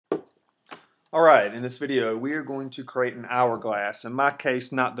Alright, in this video we are going to create an hourglass. In my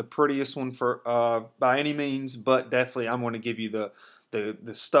case, not the prettiest one for by any means, but definitely I'm going to give you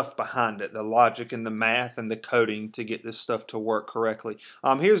the stuff behind it, the logic and the math and the coding to get this stuff to work correctly.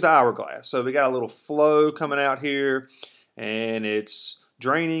 Here's the hourglass. So we got a little flow coming out here and it's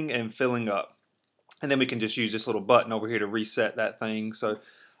draining and filling up. And then we can just use this little button over here to reset that thing. So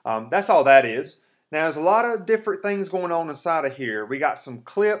that's all that is. Now there's a lot of different things going on inside of here. We got some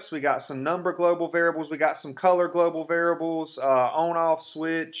clips, we got some number global variables, we got some color global variables, on-off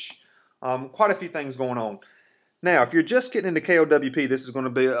switch, quite a few things going on. Now if you're just getting into KLWP, this is going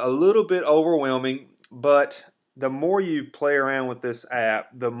to be a little bit overwhelming, but the more you play around with this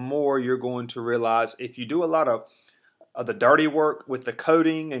app, the more you're going to realize if you do a lot of the dirty work with the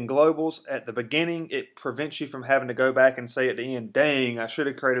coding and globals at the beginning, it prevents you from having to go back and say at the end, dang, I should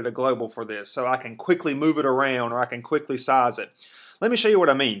have created a global for this, so I can quickly move it around or I can quickly size it. Let me show you what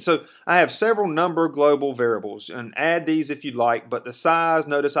I mean. So I have several number global variables, and add these if you'd like, but the size,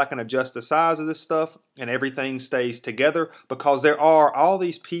 notice I can adjust the size of this stuff and everything stays together because there are all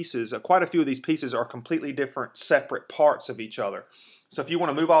these pieces, quite a few of these pieces are completely different separate parts of each other. So if you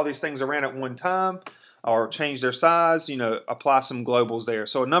want to move all these things around at one time, or change their size, apply some globals there.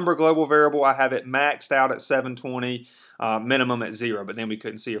 So a number global variable, I have it maxed out at 720, minimum at 0, but then we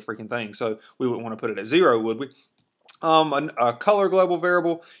couldn't see a freaking thing, so we wouldn't want to put it at 0, would we? A color global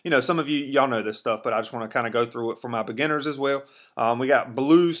variable, some of y'all know this stuff, but I just want to kind of go through it for my beginners as well. We got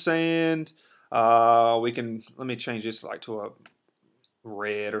blue sand. Let me change this like to a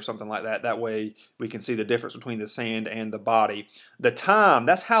red or something like that. That way we can see the difference between the sand and the body. The time,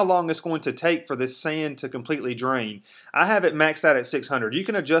 that's how long it's going to take for this sand to completely drain. I have it maxed out at 600. You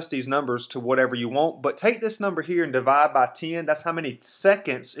can adjust these numbers to whatever you want, but take this number here and divide by 10. That's how many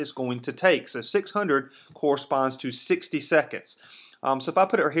seconds it's going to take. So 600 corresponds to 60 seconds. So if I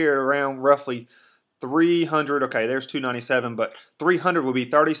put it here around roughly 300, okay, there's 297, but 300 will be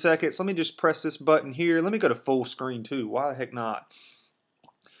 30 seconds. Let me just press this button here. Let me go to full screen too. Why the heck not?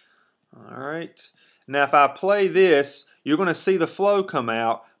 Alright, now if I play this, you're going to see the flow come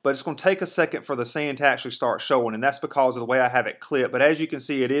out, but it's going to take a second for the sand to actually start showing, and that's because of the way I have it clipped. But as you can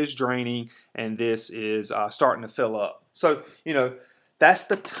see, it is draining, and this is starting to fill up. So, that's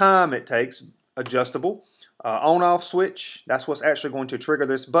the time it takes, adjustable. On-off switch, that's what's actually going to trigger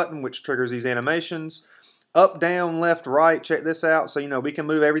this button, which triggers these animations. Up, down, left, right, check this out. So, we can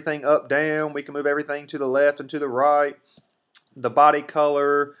move everything up, down, we can move everything to the left and to the right. The body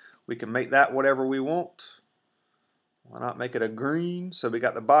color, we can make that whatever we want. Why not make it a green? So we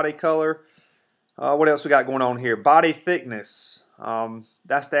got the body color. What else we got going on here? Body thickness.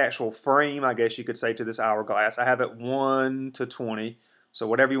 That's the actual frame, I guess you could say, to this hourglass. I have it 1 to 20. So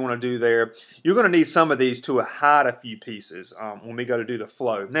whatever you want to do there. You're going to need some of these to hide a few pieces when we go to do the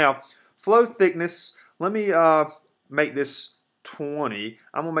flow. Now, flow thickness, let me make this 20.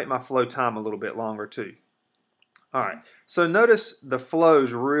 I'm going to make my flow time a little bit longer too. Alright, so notice the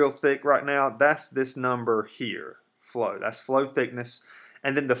flow's real thick right now. That's this number here, flow. That's flow thickness.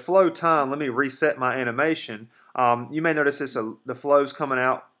 And then the flow time, let me reset my animation. You may notice the flow's coming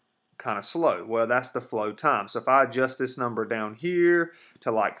out kind of slow. Well, that's the flow time. So if I adjust this number down here to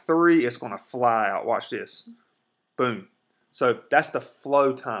like 3, it's going to fly out. Watch this. Boom. So that's the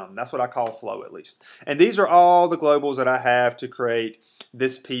flow time. That's what I call flow, at least. And these are all the globals that I have to create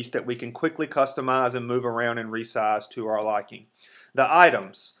this piece that we can quickly customize and move around and resize to our liking. The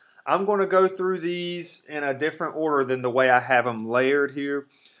items. I'm going to go through these in a different order than the way I have them layered here.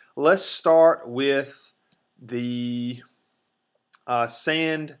 Let's start with the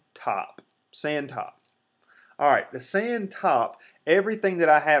sand top. Sand top. Alright, the sand top, everything that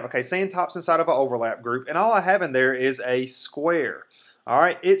I have, okay, sand top's inside of an overlap group, and all I have in there is a square.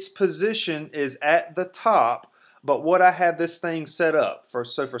 Alright, its position is at the top, but what I have this thing set up for,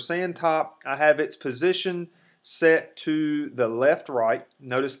 so for sand top, I have its position set to the left, right.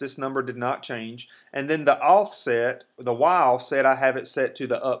 Notice this number did not change. And then the offset, the Y offset, I have it set to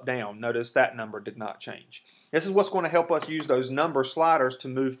the up, down. Notice that number did not change. This is what's going to help us use those number sliders to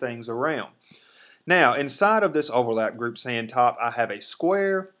move things around. Now, inside of this overlap group sand top, I have a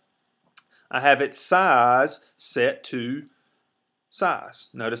square. I have its size set to size.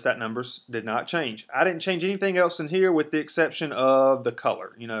 Notice that numbers did not change. I didn't change anything else in here with the exception of the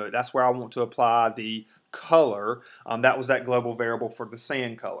color. That's where I want to apply the color. That was that global variable for the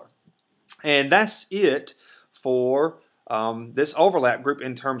sand color. And that's it for this overlap group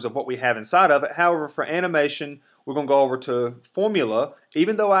in terms of what we have inside of it. However, for animation, we're going to go over to formula.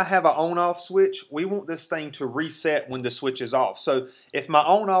 Even though I have an on-off switch, we want this thing to reset when the switch is off. So if my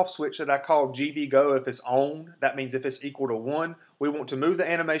on-off switch that I call GV Go, if it's on, that means if it's equal to 1, we want to move the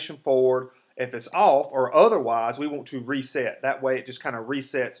animation forward. If it's off or otherwise, we want to reset. That way it just kind of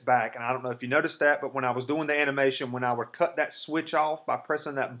resets back. And I don't know if you noticed that, but when I was doing the animation, when I would cut that switch off by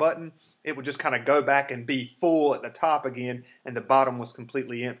pressing that button, it would just kind of go back and be full at the top again, and the bottom was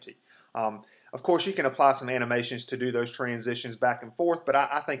completely empty. Of course, you can apply some animations to do those transitions back and forth, but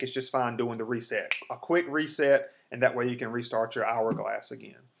I think it's just fine doing the reset. A quick reset, and that way you can restart your hourglass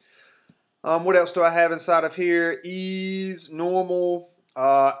again. What else do I have inside of here? Ease, normal,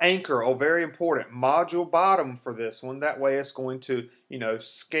 anchor, oh, very important. Module bottom for this one. That way it's going to,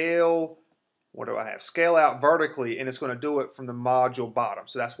 scale. What do I have? Scale out vertically, and it's going to do it from the module bottom.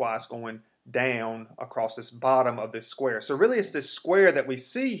 So that's why it's going down across this bottom of this square. So really it's this square that we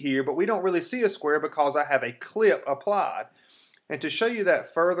see here, but we don't really see a square because I have a clip applied. And to show you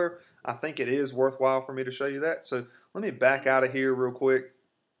that further, I think it is worthwhile for me to show you that. So let me back out of here real quick.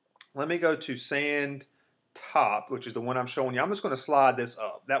 Let me go to sand top, which is the one I'm showing you. I'm just going to slide this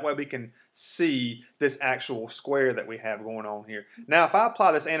up. That way we can see this actual square that we have going on here. Now if I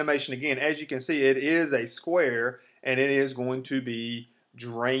apply this animation again, as you can see, it is a square, and it is going to be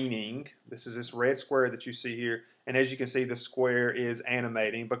draining. This is this red square that you see here, and as you can see, the square is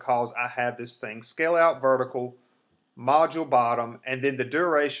animating because I have this thing scale out vertical, module bottom, and then the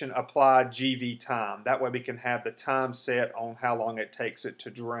duration applied GV time. That way we can have the time set on how long it takes it to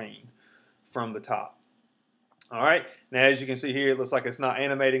drain from the top. Alright, now as you can see here, it looks like it's not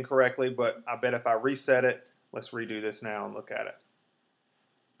animating correctly, but I bet if I reset it, let's redo this now and look at it.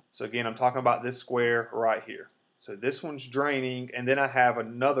 So again, I'm talking about this square right here. So this one's draining, and then I have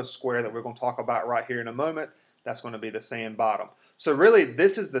another square that we're going to talk about right here in a moment. That's going to be the sand bottom. So really,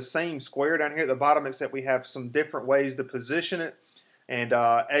 this is the same square down here at the bottom, except we have some different ways to position it. And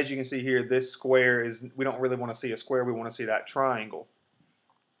as you can see here, this square is, we don't really want to see a square, we want to see that triangle.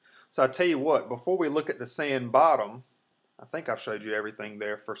 So I tell you what, before we look at the sand bottom, I think I've showed you everything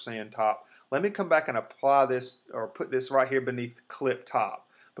there for sand top. Let me come back and apply this, or put this right here beneath clip top.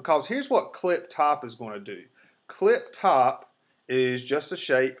 Because here's what clip top is going to do. Clip top is just a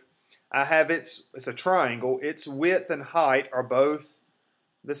shape. I have it's a triangle. Its width and height are both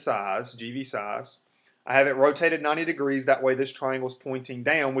the size, GV size. I have it rotated 90 degrees. That way this triangle is pointing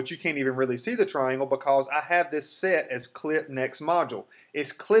down, which you can't even really see the triangle because I have this set as clip next module.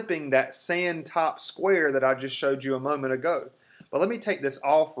 It's clipping that sand top square that I just showed you a moment ago. But let me take this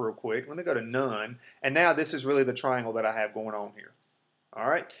off real quick. Let me go to none. And now this is really the triangle that I have going on here. All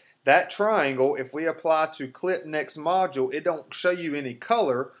right. That triangle, if we apply to clip next module, it don't show you any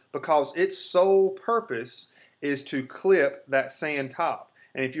color because its sole purpose is to clip that sand top.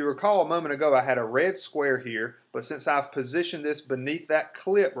 And if you recall a moment ago, I had a red square here, but since I've positioned this beneath that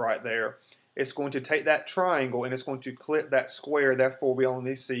clip right there, it's going to take that triangle and it's going to clip that square. Therefore, we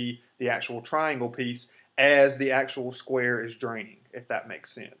only see the actual triangle piece as the actual square is draining, if that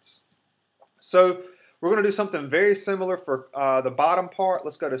makes sense. So we're going to do something very similar for the bottom part.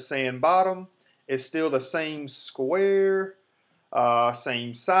 Let's go to sand bottom. It's still the same square,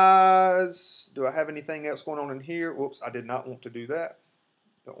 same size. Do I have anything else going on in here? Whoops, I did not want to do that.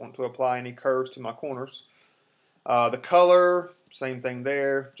 Don't want to apply any curves to my corners. The color, same thing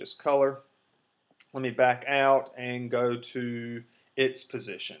there, just color. Let me back out and go to its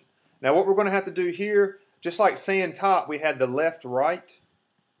position. Now what we're going to have to do here, just like sand top, we had the left, right.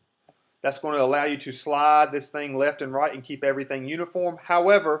 That's going to allow you to slide this thing left and right and keep everything uniform.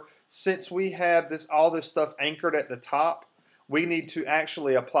 However, since we have all this stuff anchored at the top, we need to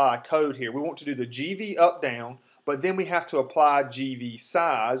actually apply code here. We want to do the GV up down, but then we have to apply GV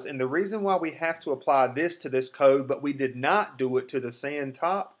size. And the reason why we have to apply this to this code, but we did not do it to the sand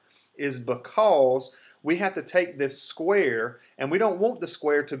top, is because we have to take this square, and we don't want the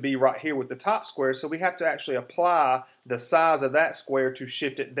square to be right here with the top square, so we have to actually apply the size of that square to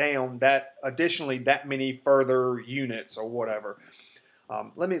shift it down additionally that many further units or whatever.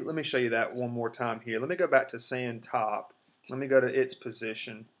 Let me show you that one more time here. Let me go back to sand top. Let me go to its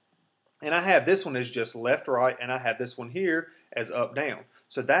position. And I have this one as just left, right, and I have this one here as up, down.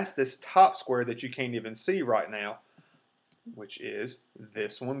 So that's this top square that you can't even see right now, which is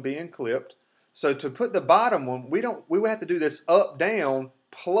this one being clipped. So to put the bottom one, we would have to do this up, down,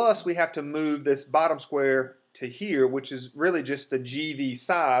 plus we have to move this bottom square to here, which is really just the GV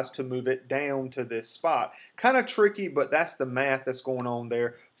size to move it down to this spot. Kind of tricky, but that's the math that's going on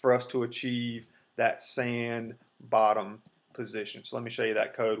there for us to achieve that sand bottom position. So let me show you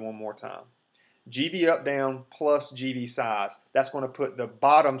that code one more time. GV up, down, plus GV size. That's going to put the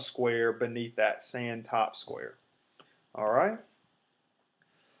bottom square beneath that sand top square. All right.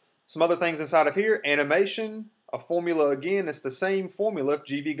 Some other things inside of here, animation, a formula again, it's the same formula. If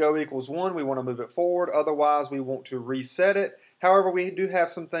GVGO equals 1, we want to move it forward. Otherwise, we want to reset it. However, we do have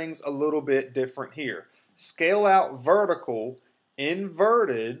some things a little bit different here. Scale out vertical,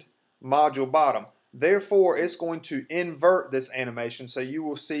 inverted, module bottom. Therefore, it's going to invert this animation. So you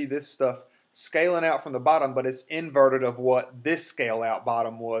will see this stuff scaling out from the bottom, but it's inverted of what this scale out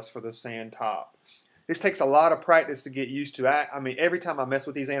bottom was for the sand top. This takes a lot of practice to get used to. I mean, every time I mess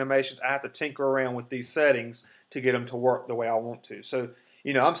with these animations, I have to tinker around with these settings to get them to work the way I want to. So,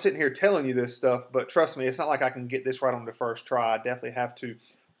 you know, I'm sitting here telling you this stuff, but trust me, it's not like I can get this right on the first try. I definitely have to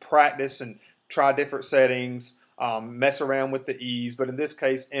practice and try different settings, mess around with the ease. But in this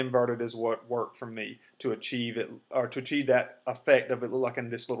case, inverted is what worked for me to achieve it, or to achieve that effect of it look like in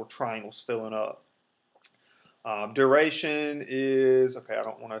this little triangles filling up. Duration is, okay, I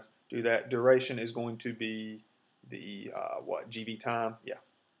don't want to do that. Duration is going to be the, GV time? Yeah.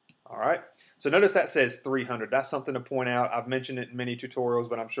 All right. So notice that says 300. That's something to point out. I've mentioned it in many tutorials,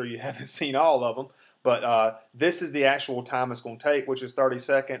 but I'm sure you haven't seen all of them. But this is the actual time it's going to take, which is 30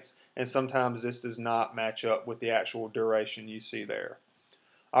 seconds. And sometimes this does not match up with the actual duration you see there.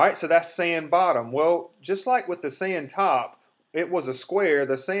 All right, so that's sand bottom. Well, just like with the sand top, it was a square.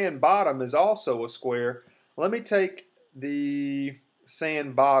 The sand bottom is also a square. Let me take the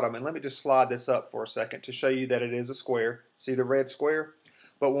sand bottom and let me just slide this up for a second to show you that it is a square. See the red square?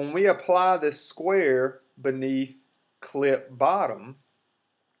 But when we apply this square beneath clip bottom,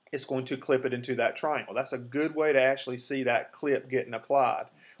 it's going to clip it into that triangle. That's a good way to actually see that clip getting applied.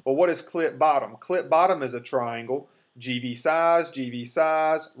 Well, what is clip bottom? Clip bottom is a triangle. GV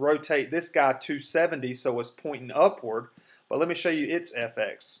size, rotate this guy 270 so it's pointing upward. But let me show you its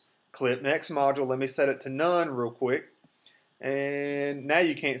FX. Clip next module, let me set it to none real quick. And now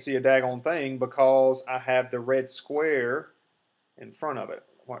you can't see a daggone thing because I have the red square in front of it.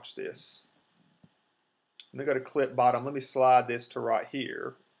 Watch this. Let me go to clip bottom. Let me slide this to right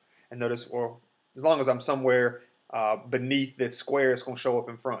here. And notice, well, as long as I'm somewhere beneath this square, it's going to show up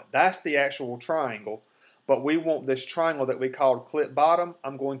in front. That's the actual triangle. But we want this triangle that we called clip bottom.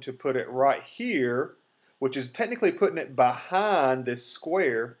 I'm going to put it right here, which is technically putting it behind this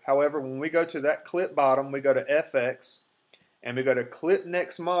square. However, when we go to that clip bottom, we go to FX, and we go to clip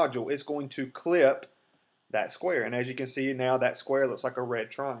next module. It's going to clip that square. And as you can see now, that square looks like a red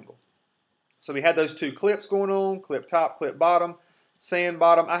triangle. So we had those two clips going on, clip top, clip bottom. Sand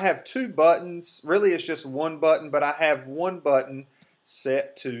bottom, I have two buttons. Really, it's just one button, but I have one button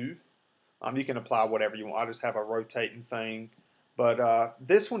set to, you can apply whatever you want. I just have a rotating thing. But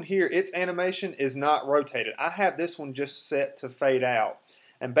this one here, its animation is not rotated. I have this one just set to fade out.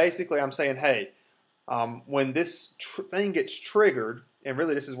 And basically, I'm saying, hey, when this thing gets triggered, and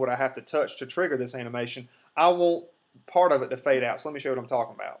really this is what I have to touch to trigger this animation, I want part of it to fade out. So let me show you what I'm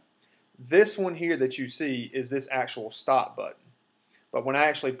talking about. This one here that you see is this actual stop button. But when I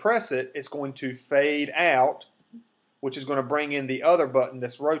actually press it, it's going to fade out, which is going to bring in the other button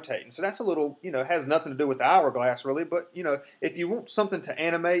that's rotating. So that's a little, you know, has nothing to do with the hourglass really, but you know, if you want something to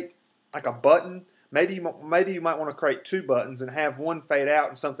animate like a button, maybe you might want to create two buttons and have one fade out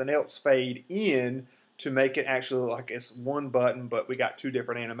and something else fade in to make it actually look like it's one button, but we got two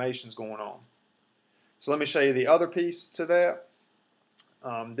different animations going on. So let me show you the other piece to that.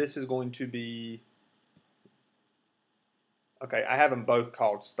 This is going to be, okay, I have them both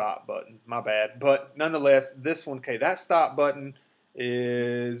called stop button, my bad. But nonetheless, this one, okay, that stop button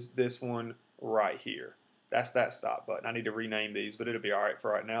is this one right here. That's that stop button. I need to rename these, but it'll be all right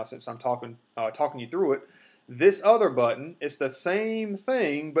for right now since I'm talking you through it. This other button, it's the same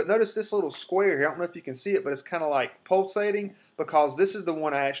thing, but notice this little square here. I don't know if you can see it, but it's kind of like pulsating because this is the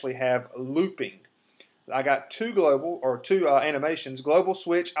one I actually have looping. I got two animations. Global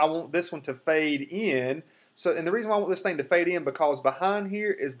switch, I want this one to fade in. So, and the reason why I want this thing to fade in because behind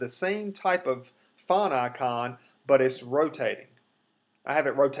here is the same type of font icon, but it's rotating. I have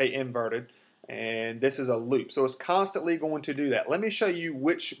it rotate inverted, and this is a loop. So it's constantly going to do that. Let me show you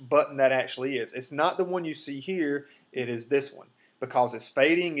which button that actually is. It's not the one you see here. It is this one because it's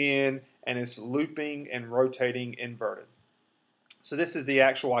fading in and it's looping and rotating inverted. So this is the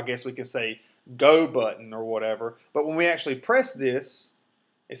actual, I guess we could say, go button or whatever. But when we actually press this,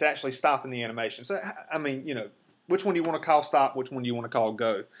 it's actually stopping the animation. So, I mean, you know, which one do you want to call stop? Which one do you want to call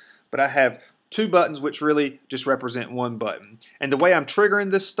go? But I have two buttons which really just represent one button. And the way I'm triggering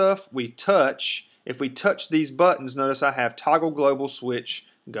this stuff, we touch. If we touch these buttons, notice I have toggle global switch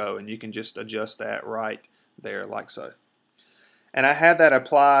go. And you can just adjust that right there like so. And I have that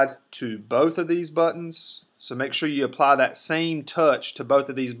applied to both of these buttons. So make sure you apply that same touch to both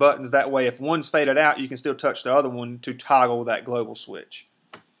of these buttons. That way, if one's faded out, you can still touch the other one to toggle that global switch.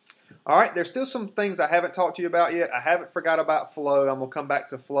 All right, there's still some things I haven't talked to you about yet. I haven't forgot about flow. I'm going to come back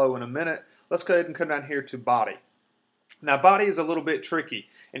to flow in a minute. Let's go ahead and come down here to body. Now, body is a little bit tricky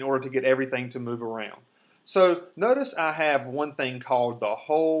in order to get everything to move around. So notice I have one thing called the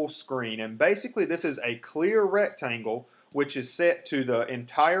whole screen, and basically this is a clear rectangle which is set to the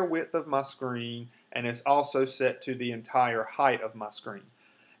entire width of my screen, and it's also set to the entire height of my screen.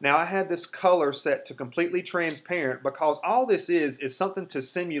 Now I had this color set to completely transparent because all this is something to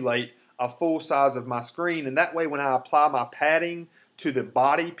simulate a full size of my screen, and that way when I apply my padding to the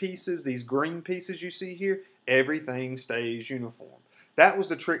body pieces, these green pieces you see here, everything stays uniform. That was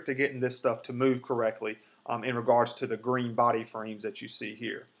the trick to getting this stuff to move correctly in regards to the green body frames that you see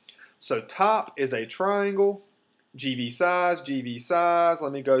here. So top is a triangle, GV size,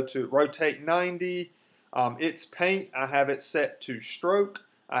 let me go to rotate 90. It's paint, I have it set to stroke.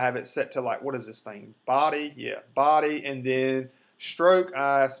 I have it set to like, what is this thing? Body, yeah, body, and then stroke,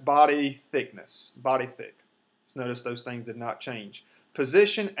 body thickness, body thick. So notice those things did not change.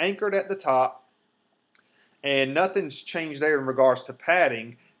 Position anchored at the top, and nothing's changed there in regards to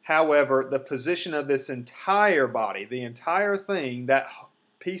padding. However, the position of this entire body, the entire thing, that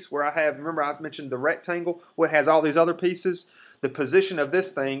piece where I have, remember I mentioned the rectangle, where it has all these other pieces, the position of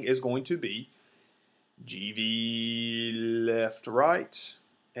this thing is going to be GV left, right.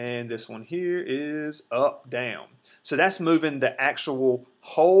 And this one here is up, down. So that's moving the actual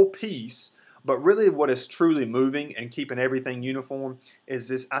whole piece, but really what is truly moving and keeping everything uniform is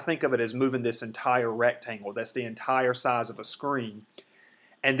this, I think of it as moving this entire rectangle. That's the entire size of a screen.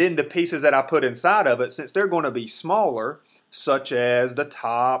 And then the pieces that I put inside of it, since they're going to be smaller, such as the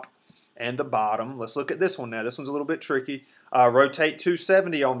top and the bottom. Let's look at this one now. This one's a little bit tricky. Rotate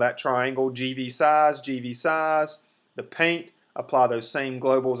 270 on that triangle, GV size. The paint, apply those same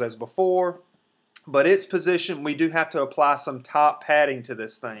globals as before, but its position, we do have to apply some top padding to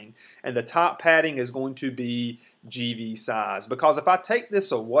this thing, and the top padding is going to be GV size, because if I take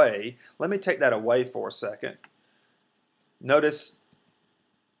this away, let me take that away for a second. Notice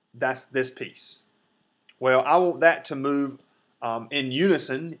that's this piece. Well, I want that to move in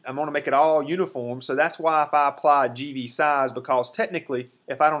unison. I'm going to make it all uniform, so that's why if I apply GV size, because technically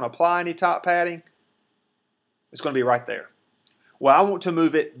if I don't apply any top padding, it's going to be right there. Well, I want to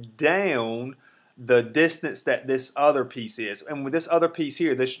move it down the distance that this other piece is. And with this other piece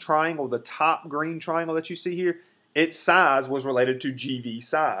here, this triangle, the top green triangle that you see here, its size was related to GV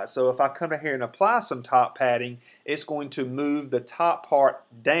size. So if I come in here and apply some top padding, it's going to move the top part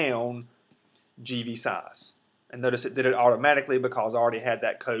down GV size. And notice it did it automatically because I already had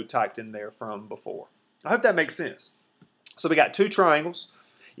that code typed in there from before. I hope that makes sense. So we got two triangles.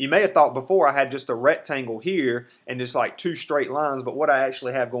 You may have thought before I had just a rectangle here and just like two straight lines, but what I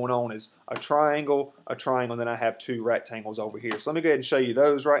actually have going on is a triangle, and then I have two rectangles over here. So let me go ahead and show you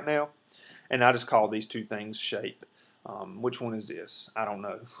those right now. And I just call these two things shape. Which one is this? I don't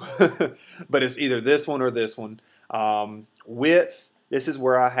know. But it's either this one or this one. Width, this is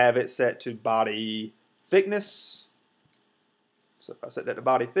where I have it set to body thickness. So if I set that to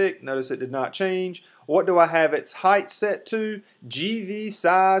body thick, notice it did not change. What do I have its height set to? GV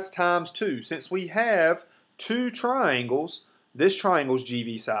size times 2. Since we have two triangles, this triangle's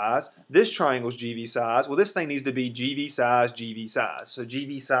GV size, this triangle's GV size, well this thing needs to be GV size. So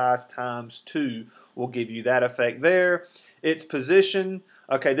GV size times 2 will give you that effect there. Its position,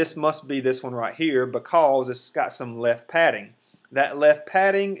 okay, this must be this one right here because it's got some left padding. That left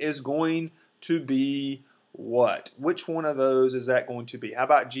padding is going to be what? Which one of those is that going to be? How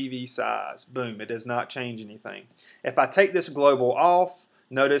about GV size? Boom, it does not change anything. If I take this global off,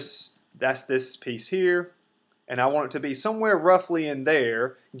 notice that's this piece here, and I want it to be somewhere roughly in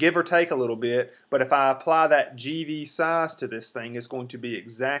there, give or take a little bit, but if I apply that GV size to this thing, it's going to be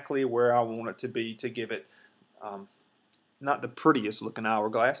exactly where I want it to be to give it not the prettiest looking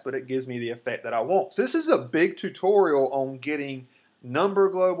hourglass, but it gives me the effect that I want. So this is a big tutorial on getting number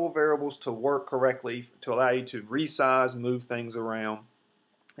global variables to work correctly to allow you to resize, move things around,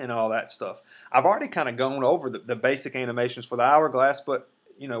 and all that stuff. I've already kind of gone over the basic animations for the hourglass, but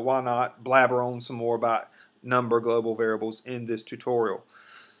you know, why not blabber on some more about number global variables in this tutorial.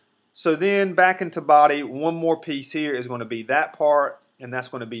 So then back into body, one more piece here is going to be that part, and that's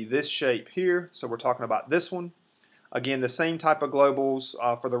going to be this shape here. So we're talking about this one. Again, the same type of globals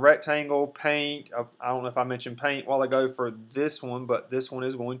for the rectangle, paint. I don't know if I mentioned paint a while ago for this one, but this one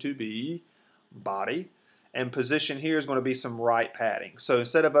is going to be body. And position here is going to be some right padding. So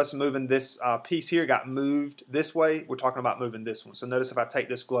instead of us moving this piece here, got moved this way, we're talking about moving this one. So notice if I take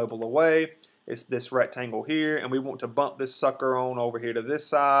this global away, It's this rectangle here, and we want to bump this sucker on over here to this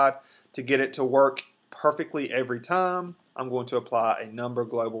side to get it to work perfectly every time. I'm going to apply a number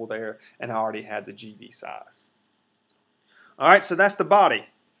global there, and I already had the GV size. Alright, so that's the body.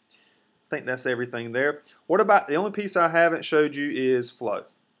 I think that's everything there. What about, the only piece I haven't showed you is flow.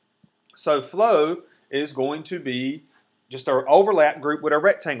 So flow is going to be just our overlap group with a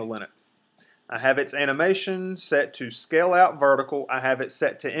rectangle in it. I have its animation set to scale out vertical. I have it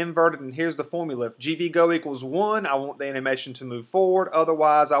set to inverted, and here's the formula. If GV go equals 1, I want the animation to move forward.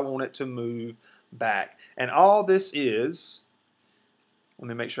 Otherwise, I want it to move back. And all this is, let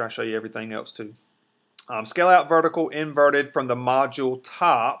me make sure I show you everything else too. Scale out vertical, inverted from the module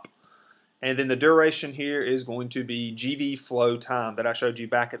top. And then the duration here is going to be GV flow time that I showed you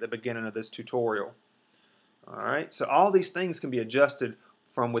back at the beginning of this tutorial. Alright, so all these things can be adjusted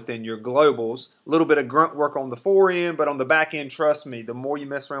from within your globals. A little bit of grunt work on the forend, but on the back end, trust me, the more you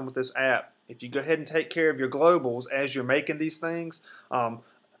mess around with this app, if you go ahead and take care of your globals as you're making these things,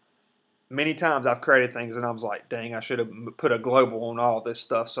 many times I've created things and I was like, dang, I should have put a global on all this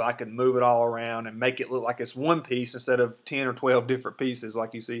stuff so I can move it all around and make it look like it's one piece instead of 10 or 12 different pieces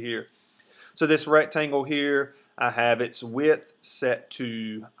like you see here. So this rectangle here, I have its width set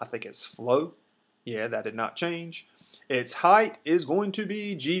to, I think it's flow. Yeah, that did not change. Its height is going to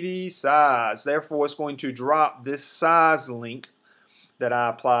be GV size. Therefore, it's going to drop this size length that I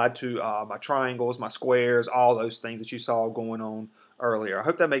applied to my triangles, my squares, all those things that you saw going on earlier. I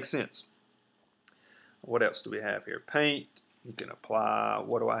hope that makes sense. What else do we have here? Paint. You can apply,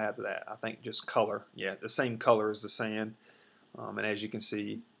 what do I have to that? I think just color. Yeah, the same color as the sand. And as you can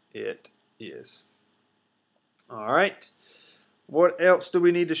see, it is. All right. What else do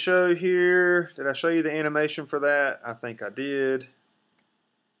we need to show here? Did I show you the animation for that? I think I did.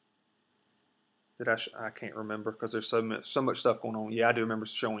 Did I can't remember because there's so much stuff going on. Yeah, I do remember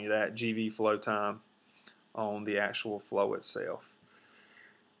showing you that GV flow time on the actual flow itself.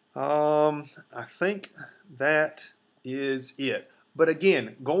 I think that is it. But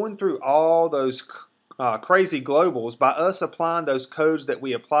again, going through all those crazy globals, by us applying those codes that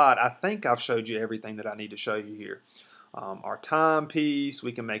we applied, I think I've showed you everything that I need to show you here. Our timepiece,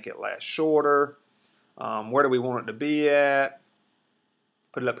 we can make it last shorter. Where do we want it to be at?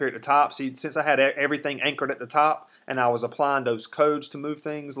 Put it up here at the top. See, since I had everything anchored at the top and I was applying those codes to move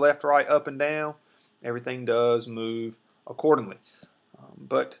things left, right, up, and down, everything does move accordingly.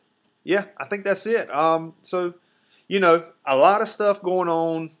 But yeah, I think that's it. So, you know, a lot of stuff going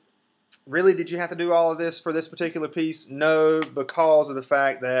on. Really, did you have to do all of this for this particular piece? No, because of the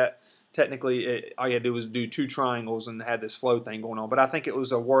fact that technically all you had to do was do 2 triangles and had this flow thing going on. But I think it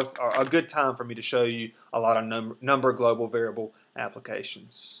was a good time for me to show you a lot of number global variable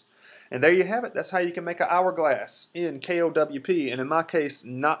applications. And there you have it. That's how you can make an hourglass in KLWP. And in my case,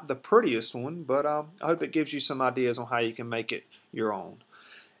 not the prettiest one, but I hope it gives you some ideas on how you can make it your own.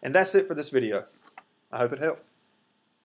 And that's it for this video. I hope it helped.